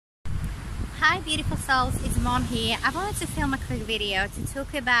Hi beautiful souls, it's Mon here. I wanted to film a quick video to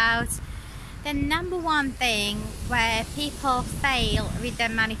talk about the number one thing where people fail with their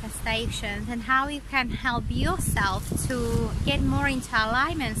manifestations and how you can help yourself to get more into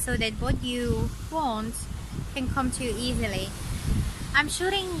alignment so that what you want can come to you easily. I'm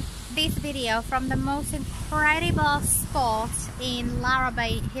shooting this video from the most incredible spot in Lara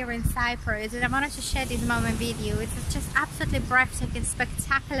Bay here in Cyprus, and I wanted to share this moment with you. It's just absolutely breathtaking,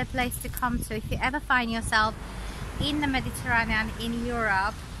 spectacular place to come to. If you ever find yourself in the Mediterranean in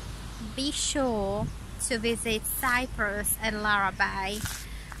Europe, be sure to visit Cyprus and Lara Bay.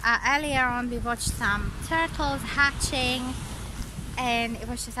 Earlier on we watched some turtles hatching and it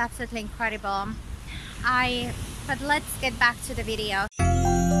was just absolutely incredible. But let's get back to the video.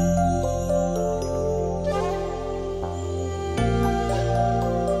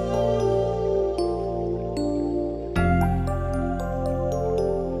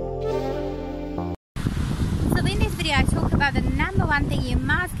 I talk about the number one thing you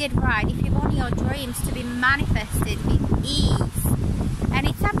must get right if you want your dreams to be manifested with ease. And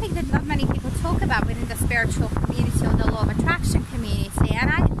it's something that not many people talk about within the spiritual community or the law of attraction community. And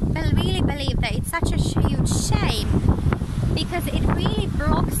I really believe that it's such a huge shame because it really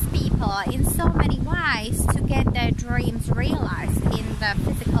blocks people in so many ways to get their dreams realized in the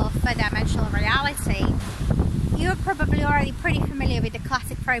physical four-dimensional reality. You're probably already pretty familiar with the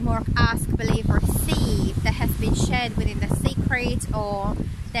classic framework Ask, Believe, Receive that has been shared within The Secret, or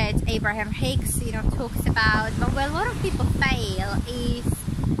that Abraham Hicks talks about. But where a lot of people fail is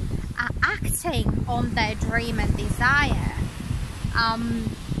acting on their dream and desire.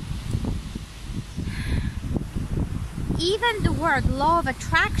 Even the word law of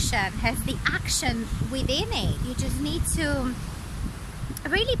attraction has the action within it. You just need to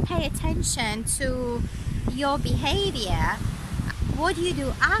really pay attention to your behavior. What you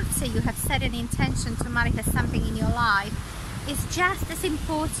do after you have set an intention to manifest something in your life is just as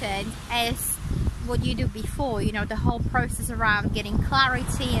important as what you do before. The whole process around getting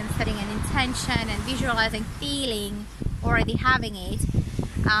clarity and setting an intention and visualizing, feeling, already having it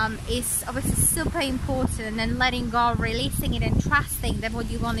is obviously super important, and then letting go, releasing it and trusting that what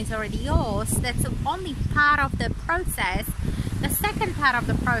you want is already yours. That's only part of the process. The second part of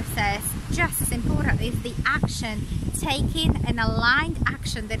the process, just as important, is the action, taking an aligned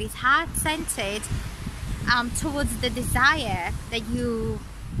action that is heart-centered towards the desire that you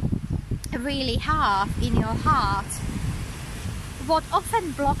really have in your heart. What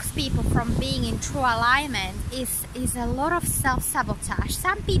often blocks people from being in true alignment is a lot of self-sabotage.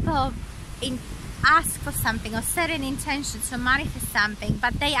 Some people ask for something or set an intention to manifest something,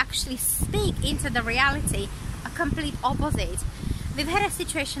 but they actually speak into the reality a complete opposite. We've had a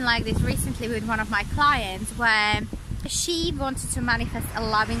situation like this recently with one of my clients where she wanted to manifest a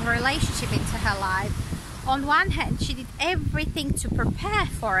loving relationship into her life. On one hand, she did everything to prepare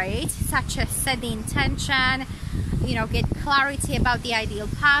for it, such as set the intention, get clarity about the ideal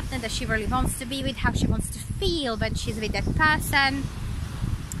partner that she really wants to be with, how she wants to feel when she's with that person,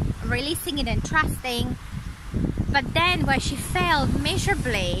 releasing it and trusting. But then where she failed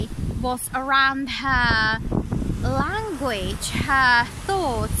miserably was around her language, her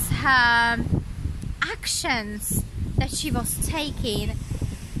thoughts, her actions that she was taking,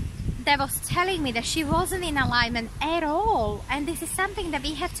 that was telling me that she wasn't in alignment at all. And this is something that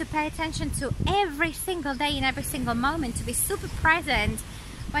we have to pay attention to every single day, in every single moment, to be super present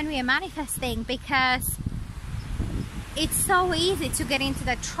when we are manifesting, because it's so easy to get into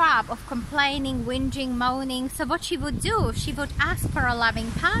the trap of complaining, whinging, moaning. So what she would do, she would ask for a loving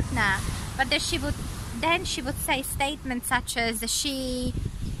partner, but then she would say statements such as that she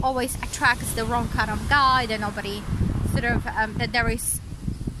always attracts the wrong kind of guy, that nobody that there is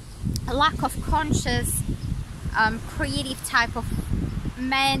a lack of conscious, creative type of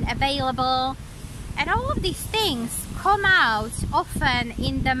men available. And all of these things come out often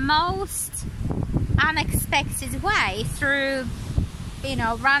in the most unexpected way, through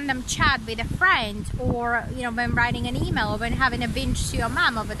random chat with a friend, or when writing an email, or when having a binge to your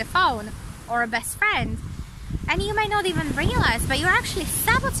mom over the phone, or a best friend. And you may not even realize, but you're actually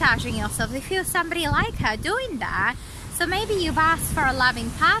sabotaging yourself if you're somebody like her doing that. So maybe you've asked for a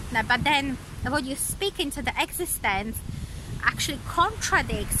loving partner, but then what you speak into the existence actually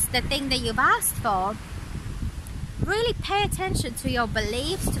contradicts the thing that you've asked for. Really pay attention to your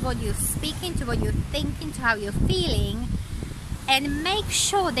beliefs, to what you're speaking, to what you're thinking, to how you're feeling, and make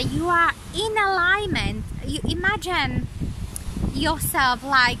sure that you are in alignment. You imagine yourself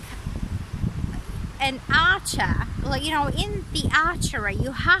like an archer. In the archery,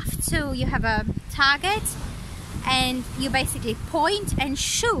 you have a target, and you basically point and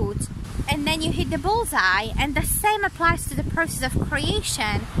shoot and then you hit the bullseye. And the same applies to the process of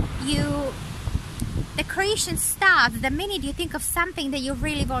creation. The creation starts the minute you think of something that you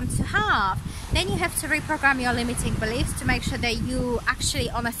really want to have. Then you have to reprogram your limiting beliefs to make sure that you actually,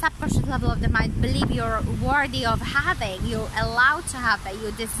 on a subconscious level of the mind, believe you're worthy of having, you're allowed to have that,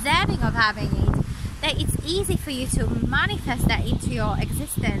 you're deserving of having it, that it's easy for you to manifest that into your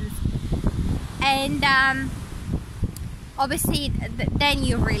existence. And obviously then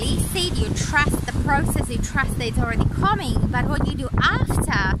you release it, you trust the process, you trust that it's already coming. But what you do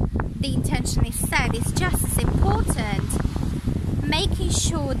after the intention is set is just as important. Making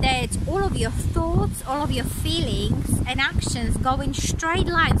sure that all of your thoughts, all of your feelings and actions go in straight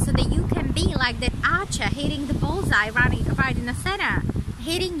lines, so that you can be like that archer hitting the bullseye right in the center,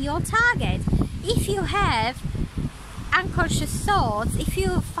 hitting your target. If you have unconscious thoughts, if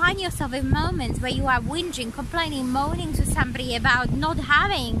you find yourself in moments where you are whinging, complaining, moaning to somebody about not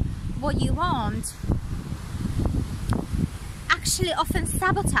having what you want, actually often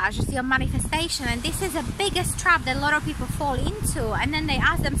sabotages your manifestation. And this is the biggest trap that a lot of people fall into. And then they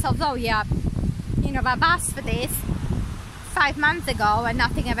ask themselves, oh yeah, you know, I've asked for this 5 months ago and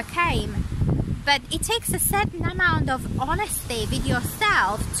nothing ever came. But it takes a certain amount of honesty with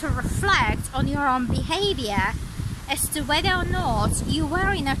yourself to reflect on your own behavior as to whether or not you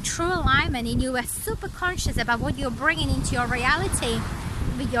were in a true alignment and you were super conscious about what you're bringing into your reality,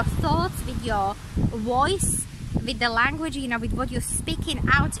 with your thoughts, with your voice, with the language, you know, with what you're speaking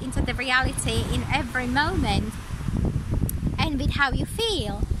out into the reality in every moment, and with how you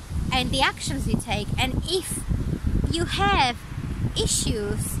feel and the actions you take. And if you have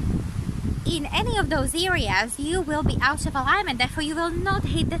issues in any of those areas, you will be out of alignment, therefore you will not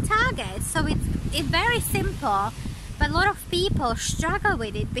hit the target. So it's very simple, but a lot of people struggle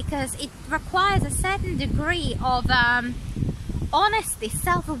with it because it requires a certain degree of honesty,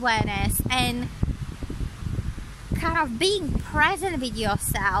 self-awareness, and kind of being present with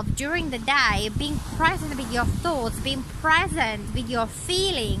yourself during the day, being present with your thoughts, being present with your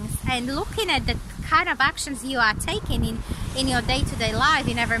feelings, and looking at the kind of actions you are taking in your day-to-day life,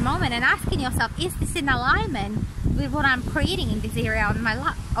 in every moment, and asking yourself, is this in alignment with what I'm creating in this area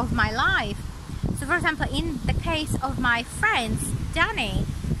of my life? So for example, in the case of my friend Danny,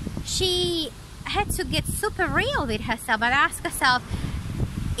 she had to get super real with herself and ask herself,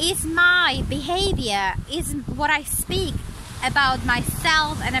 is my behavior, is what I speak about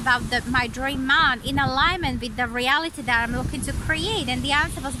myself and about my dream man in alignment with the reality that I'm looking to create? And the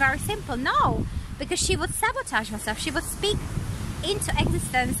answer was very simple, no, because she would sabotage herself. She would speak into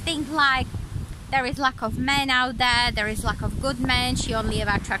existence things like, there is lack of men out there is lack of good men, she only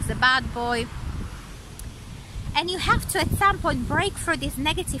ever attracts a bad boy. And you have to at some point break through these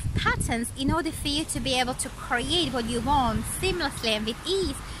negative patterns in order for you to be able to create what you want seamlessly and with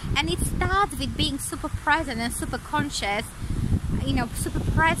ease. And it starts with being super present and super conscious, you know, super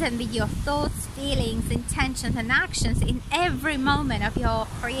present with your thoughts, feelings, intentions and actions in every moment of your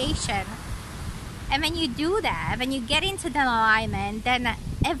creation. And when you do that, when you get into the alignment, then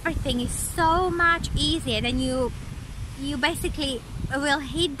everything is so much easier. Then you basically will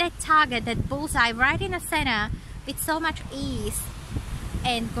hit that target, that bullseye right in the center with so much ease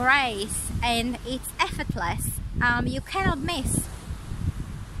and grace, and it's effortless. You cannot miss.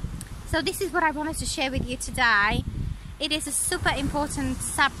 So this is what I wanted to share with you today. It is a super important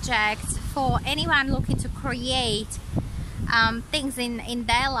subject for anyone looking to create things in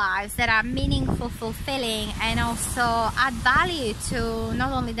their lives that are meaningful, fulfilling, and also add value to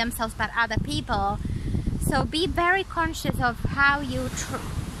not only themselves but other people. So be very conscious of how you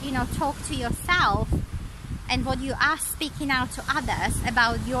talk to yourself and what you are speaking out to others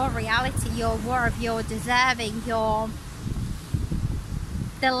about your reality, your worth, your deserving, the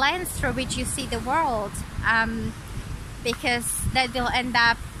lens through which you see the world, because that will end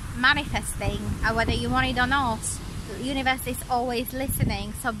up manifesting whether you want it or not. The universe is always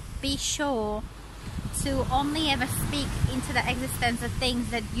listening, so be sure to only ever speak into the existence of things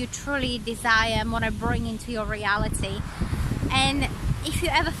that you truly desire and want to bring into your reality. And if you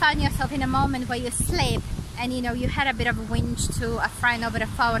ever find yourself in a moment where you slip and you had a bit of a whinge to a friend over the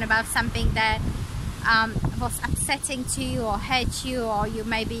phone about something that was upsetting to you or hurt you, or you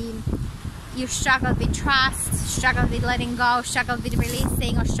struggled with trust, struggled with letting go, struggled with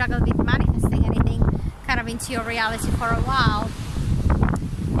releasing, or struggled with manifesting anything kind of into your reality for a while,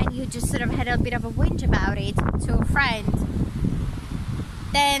 and you just sort of had a bit of a whinge about it to a friend,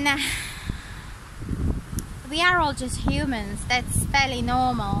 then we are all just humans. That's fairly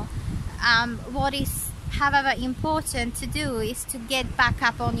normal. What is however important to do is to get back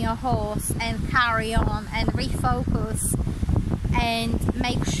up on your horse and carry on and refocus and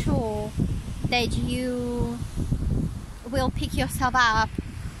make sure that you will pick yourself up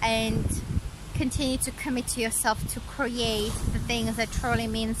and continue to commit to yourself to create the things that truly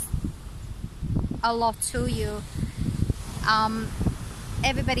means a lot to you.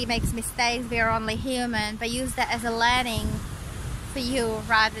 Everybody makes mistakes, we are only human, but use that as a learning for you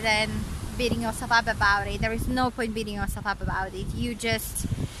rather than beating yourself up about it. There is no point beating yourself up about it. You just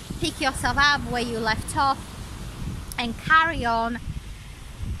pick yourself up where you left off and carry on.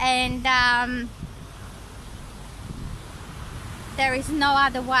 And there is no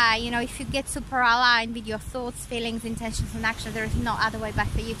other way. You know, if you get super aligned with your thoughts, feelings, intentions and actions, there is no other way but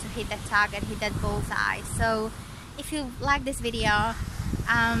for you to hit that target, hit that bullseye. So if you like this video,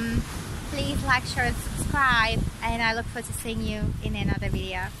 please like, share and subscribe, and I look forward to seeing you in another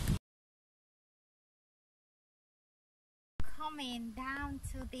video. Coming down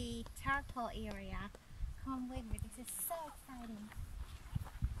to the turtle area. Come with me, this is so exciting.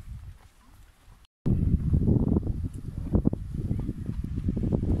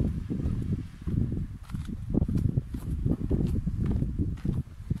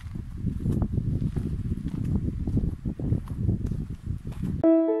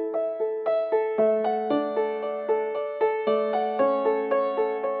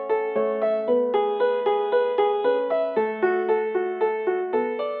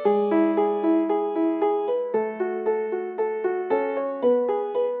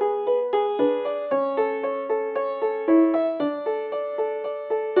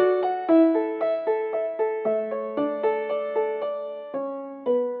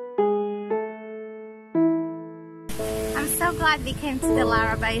 I'm so glad we came to the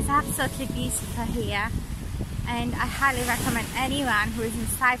Lara Bay. It's absolutely beautiful here, and I highly recommend anyone who is in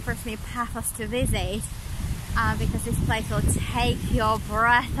Cyprus near Paphos to visit, because this place will take your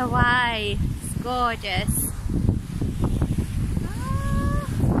breath away. It's gorgeous.